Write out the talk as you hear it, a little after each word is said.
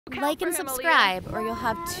Like and subscribe, or you'll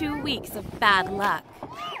have 2 weeks of bad luck.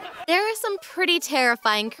 There are some pretty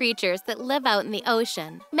terrifying creatures that live out in the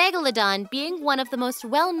ocean, Megalodon being one of the most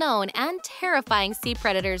well-known and terrifying sea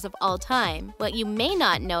predators of all time. What you may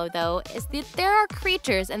not know, though, is that there are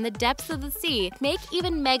creatures in the depths of the sea that make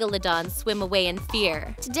even Megalodons swim away in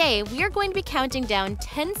fear. Today, we are going to be counting down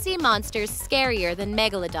 10 sea monsters scarier than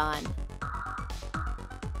Megalodon.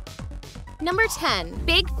 Number 10.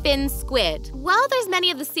 Big fin squid. While there's many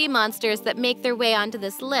of the sea monsters that make their way onto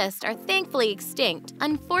this list are thankfully extinct,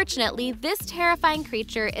 unfortunately, this terrifying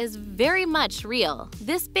creature is very much real.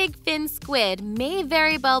 This big fin squid may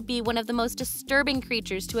very well be one of the most disturbing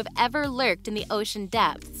creatures to have ever lurked in the ocean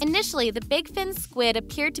depths. Initially, the big fin squid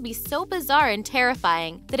appeared to be so bizarre and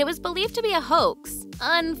terrifying that it was believed to be a hoax.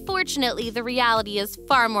 Unfortunately, the reality is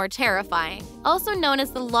far more terrifying. Also known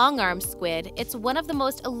as the long-armed squid, it's one of the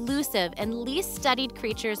most elusive and least studied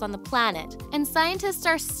creatures on the planet, and scientists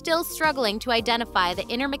are still struggling to identify the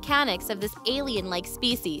inner mechanics of this alien-like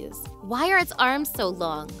species. Why are its arms so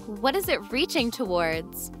long? What is it reaching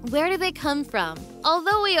towards? Where do they come from?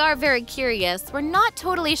 Although we are very curious, we're not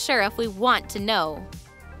totally sure if we want to know.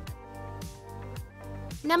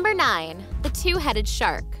 Number 9. The two-headed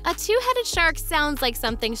shark. A two-headed shark sounds like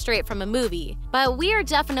something straight from a movie, but we are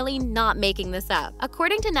definitely not making this up.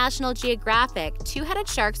 According to National Geographic, two-headed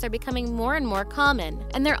sharks are becoming more and more common,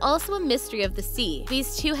 and they're also a mystery of the sea.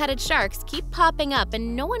 These two-headed sharks keep popping up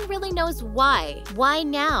and no one really knows why. Why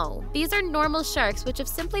now? These are normal sharks which have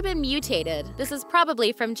simply been mutated. This is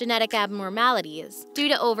probably from genetic abnormalities due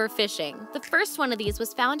to overfishing. The first one of these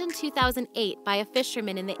was found in 2008 by a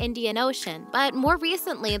fisherman in the Indian Ocean, but more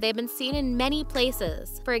recently they've been seen in many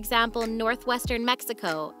places. For example, northwestern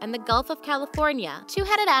Mexico and the Gulf of California.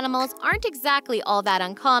 Two-headed animals aren't exactly all that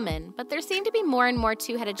uncommon, but there seem to be more and more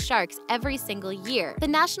two-headed sharks every single year. The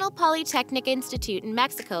National Polytechnic Institute in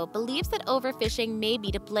Mexico believes that overfishing may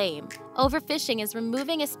be to blame. Overfishing is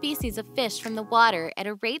removing a species of fish from the water at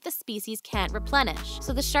a rate the species can't replenish,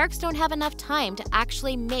 so the sharks don't have enough time to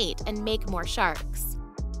actually mate and make more sharks.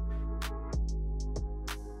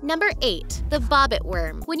 Number 8. The bobbit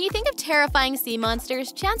worm. When you think of terrifying sea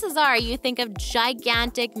monsters, chances are you think of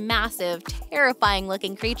gigantic, massive,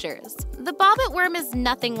 terrifying-looking creatures. The bobbit worm is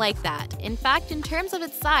nothing like that. In fact, in terms of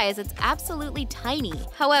its size, it's absolutely tiny.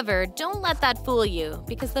 However, don't let that fool you,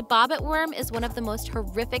 because the bobbit worm is one of the most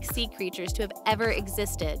horrific sea creatures to have ever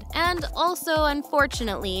existed. And also,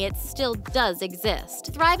 unfortunately, it still does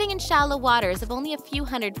exist. Thriving in shallow waters of only a few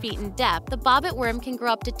hundred feet in depth, the bobbit worm can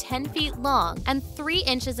grow up to 10 feet long and 3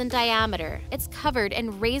 inches in diameter. It's covered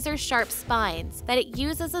in razor-sharp spines that it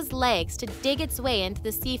uses as legs to dig its way into the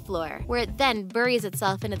seafloor, where it then buries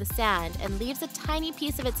itself into the sand and leaves a tiny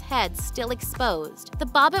piece of its head still exposed. The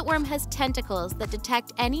bobbit worm has tentacles that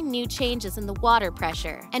detect any new changes in the water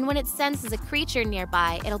pressure, and when it senses a creature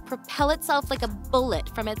nearby, it'll propel itself like a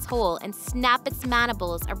bullet from its hole and snap its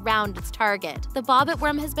mandibles around its target. The bobbit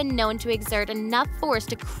worm has been known to exert enough force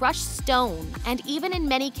to crush stone, and even in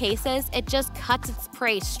many cases, it just cuts its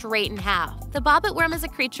prey straight in half. The bobbit worm is a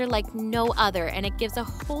creature like no other, and it gives a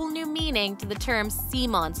whole new meaning to the term sea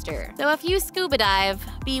monster. So if you scuba dive,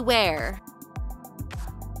 beware.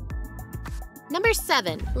 Number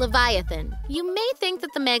 7. Leviathan. You may think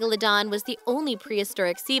that the Megalodon was the only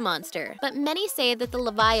prehistoric sea monster, but many say that the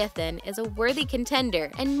Leviathan is a worthy contender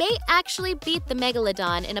and may actually beat the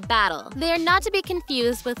Megalodon in a battle. They are not to be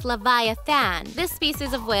confused with Leviathan. This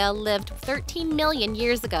species of whale lived 13 million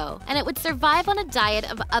years ago, and it would survive on a diet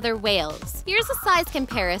of other whales. Here's a size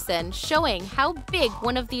comparison showing how big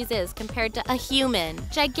one of these is compared to a human.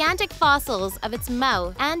 Gigantic fossils of its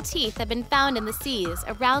mouth and teeth have been found in the seas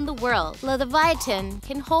around the world. The Leviathan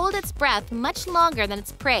can hold its breath much longer than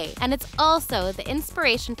its prey, and it's also the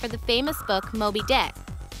inspiration for the famous book Moby Dick.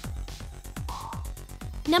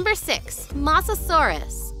 Number 6.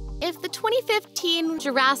 Mosasaurus. If the 2015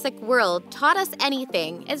 Jurassic World taught us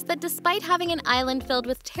anything, it's that despite having an island filled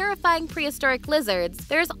with terrifying prehistoric lizards,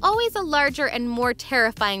 there's always a larger and more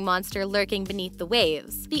terrifying monster lurking beneath the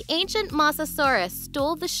waves. The ancient Mosasaurus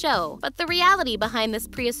stole the show, but the reality behind this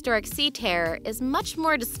prehistoric sea terror is much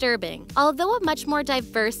more disturbing. Although a much more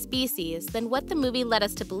diverse species than what the movie led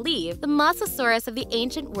us to believe, the Mosasaurus of the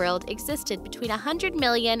ancient world existed between 100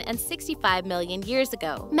 million and 65 million years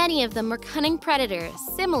ago. Many of them were cunning predators,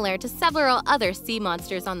 similar similar to several other sea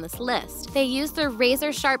monsters on this list. They use their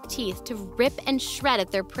razor-sharp teeth to rip and shred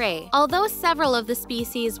at their prey. Although several of the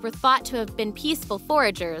species were thought to have been peaceful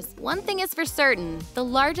foragers, one thing is for certain: the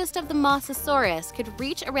largest of the Mosasaurus could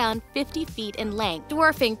reach around 50 feet in length,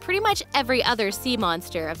 dwarfing pretty much every other sea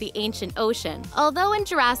monster of the ancient ocean. Although in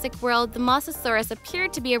Jurassic World the Mosasaurus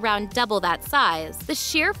appeared to be around double that size, the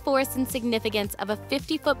sheer force and significance of a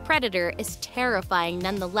 50-foot predator is terrifying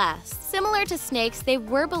nonetheless. Similar to snakes, they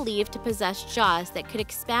were believed to possess jaws that could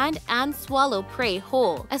expand and swallow prey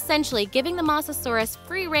whole, essentially giving the Mosasaurus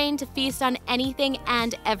free rein to feast on anything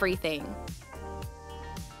and everything.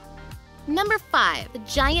 Number 5. The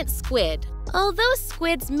giant squid. Although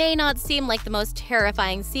squids may not seem like the most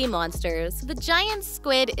terrifying sea monsters, the giant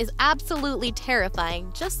squid is absolutely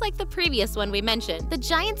terrifying, just like the previous one we mentioned. The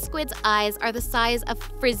giant squid's eyes are the size of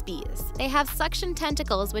frisbees. They have suction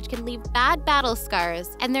tentacles which can leave bad battle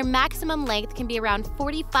scars, and their maximum length can be around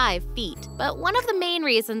 45 feet. But one of the main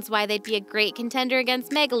reasons why they'd be a great contender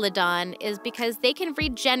against Megalodon is because they can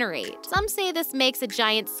regenerate. Some say this makes a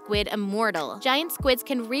giant squid immortal. Giant squids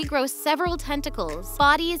can regrow several tentacles,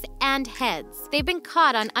 bodies, and heads. They've been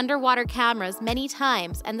caught on underwater cameras many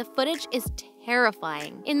times, and the footage is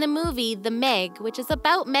terrifying. In the movie The Meg, which is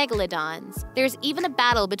about megalodons, there's even a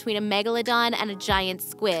battle between a megalodon and a giant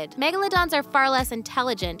squid. Megalodons are far less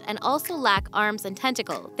intelligent and also lack arms and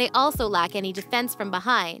tentacles. They also lack any defense from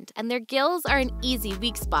behind, and their gills are an easy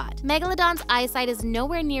weak spot. Megalodon's eyesight is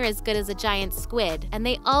nowhere near as good as a giant squid, and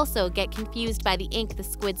they also get confused by the ink the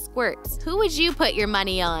squid squirts. Who would you put your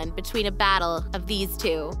money on between a battle of these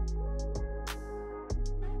two?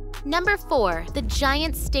 Number 4. The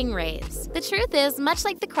giant stingrays. The truth is, much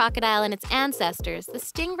like the crocodile and its ancestors, the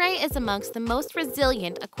stingray is amongst the most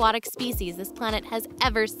resilient aquatic species this planet has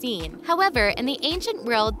ever seen. However, in the ancient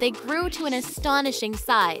world, they grew to an astonishing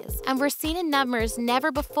size, and were seen in numbers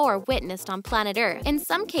never before witnessed on planet Earth. In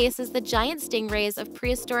some cases, the giant stingrays of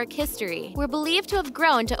prehistoric history were believed to have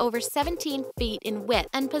grown to over 17 feet in width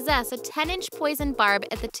and possess a 10-inch poison barb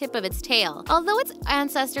at the tip of its tail. Although its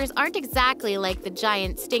ancestors aren't exactly like the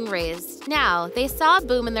giant stingrays now, they saw a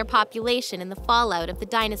boom in their population in the fallout of the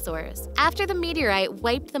dinosaurs. After the meteorite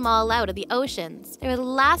wiped them all out of the oceans, they were the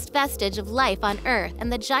last vestige of life on Earth,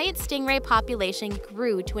 and the giant stingray population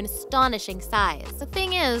grew to an astonishing size. The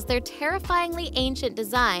thing is, their terrifyingly ancient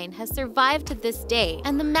design has survived to this day,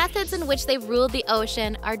 and the methods in which they ruled the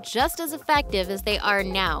ocean are just as effective as they are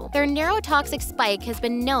now. Their neurotoxic spike has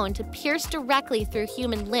been known to pierce directly through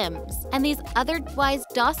human limbs, and these otherwise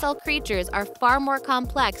docile creatures are far more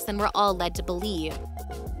complex than we're all led to believe.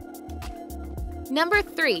 Number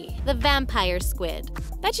 3. The vampire squid.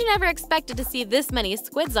 Bet you never expected to see this many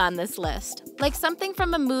squids on this list. Like something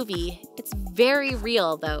from a movie, it's very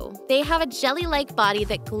real though. They have a jelly-like body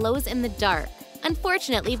that glows in the dark.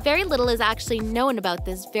 Unfortunately, very little is actually known about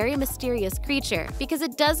this very mysterious creature, because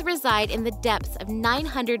it does reside in the depths of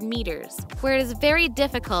 900 meters, where it is very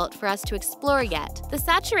difficult for us to explore yet. The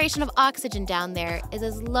saturation of oxygen down there is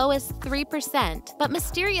as low as 3%, but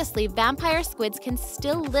mysteriously, vampire squids can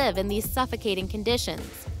still live in these suffocating conditions.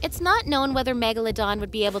 It's not known whether Megalodon would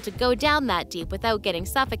be able to go down that deep without getting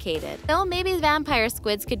suffocated, though maybe vampire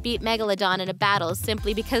squids could beat Megalodon in a battle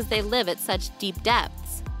simply because they live at such deep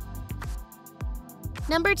depths.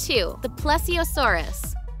 Number 2. The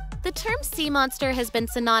Plesiosaurus. The term sea monster has been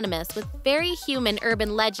synonymous with very human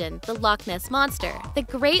urban legend, the Loch Ness Monster, the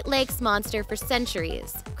Great Lakes Monster, for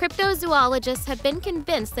centuries. Cryptozoologists have been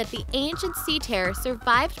convinced that the ancient sea terror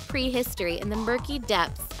survived prehistory in the murky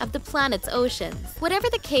depths of the planet's oceans. Whatever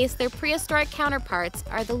the case, their prehistoric counterparts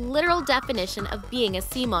are the literal definition of being a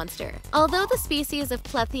sea monster. Although the species of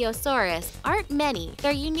Plesiosaurus aren't many,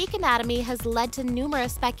 their unique anatomy has led to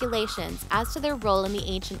numerous speculations as to their role in the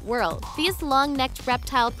ancient world. These long-necked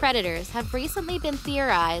reptile predators have recently been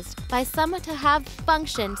theorized by some to have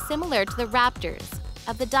functioned similar to the raptors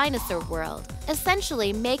of the dinosaur world,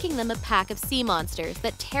 essentially making them a pack of sea monsters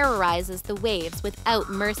that terrorizes the waves without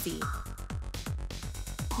mercy.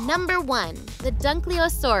 Number 1. The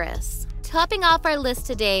Dunkleosaurus. Topping off our list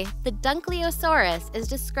today, the Dunkleosaurus is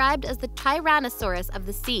described as the Tyrannosaurus of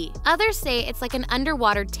the sea. Others say it's like an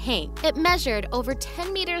underwater tank. It measured over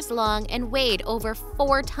 10 meters long and weighed over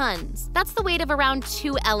 4 tons. That's the weight of around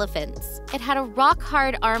 2 elephants. It had a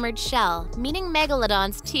rock-hard armored shell, meaning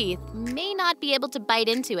Megalodon's teeth may not be able to bite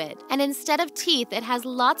into it. And instead of teeth, it has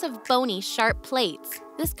lots of bony, sharp plates.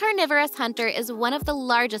 This carnivorous hunter is one of the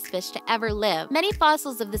largest fish to ever live. Many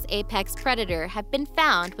fossils of this apex predator have been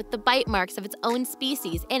found with the bite marks of its own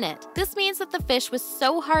species in it. This means that the fish was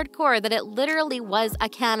so hardcore that it literally was a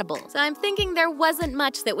cannibal. So I'm thinking there wasn't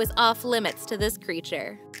much that was off limits to this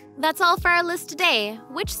creature. That's all for our list today.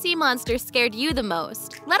 Which sea monster scared you the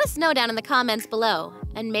most? Let us know down in the comments below.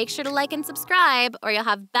 And make sure to like and subscribe, or you'll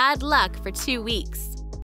have bad luck for 2 weeks.